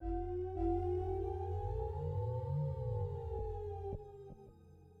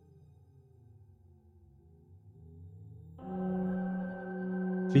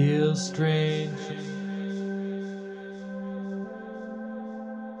feels strange.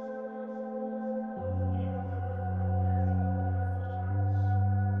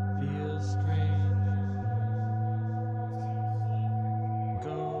 Feels strange.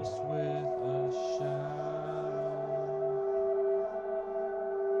 Ghost with a shadow.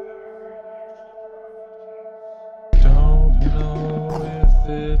 Don't know if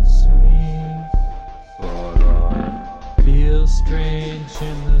it's me, but I feel strange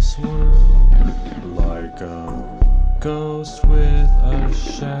in this world, like a ghost with a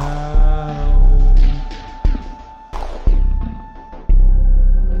shadow.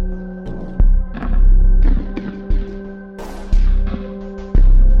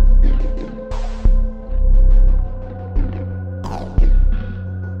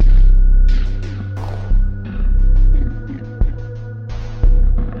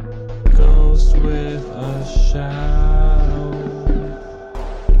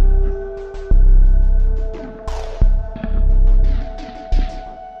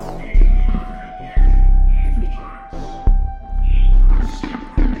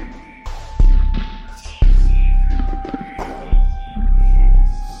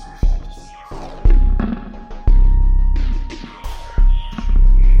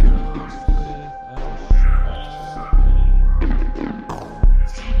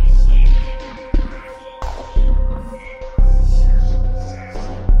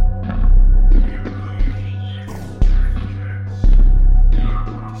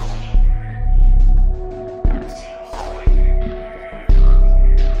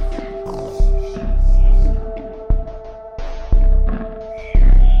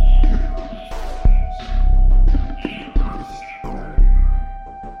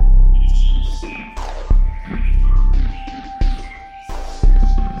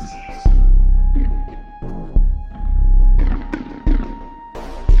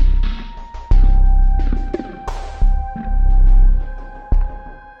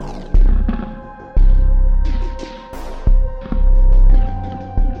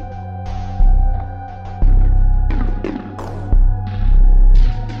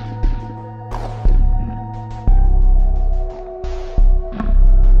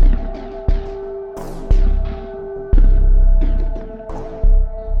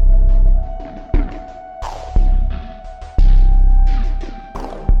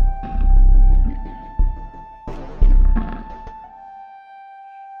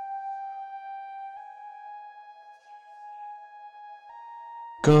 with a shadow.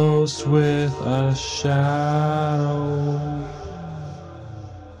 Ghost with a shadow.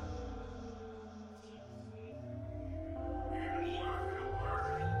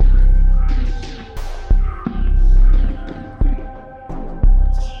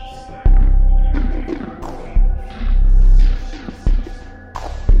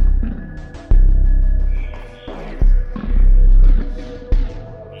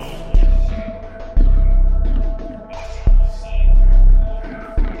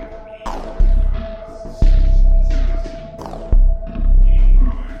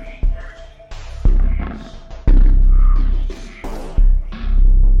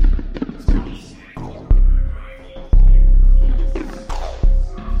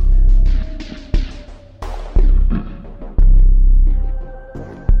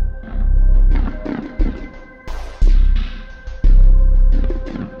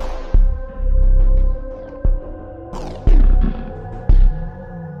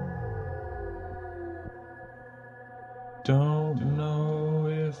 Don't know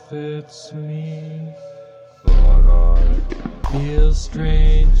if it's me, but I feel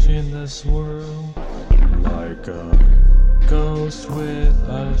strange in this world, like a ghost with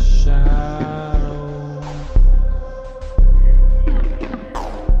a shadow.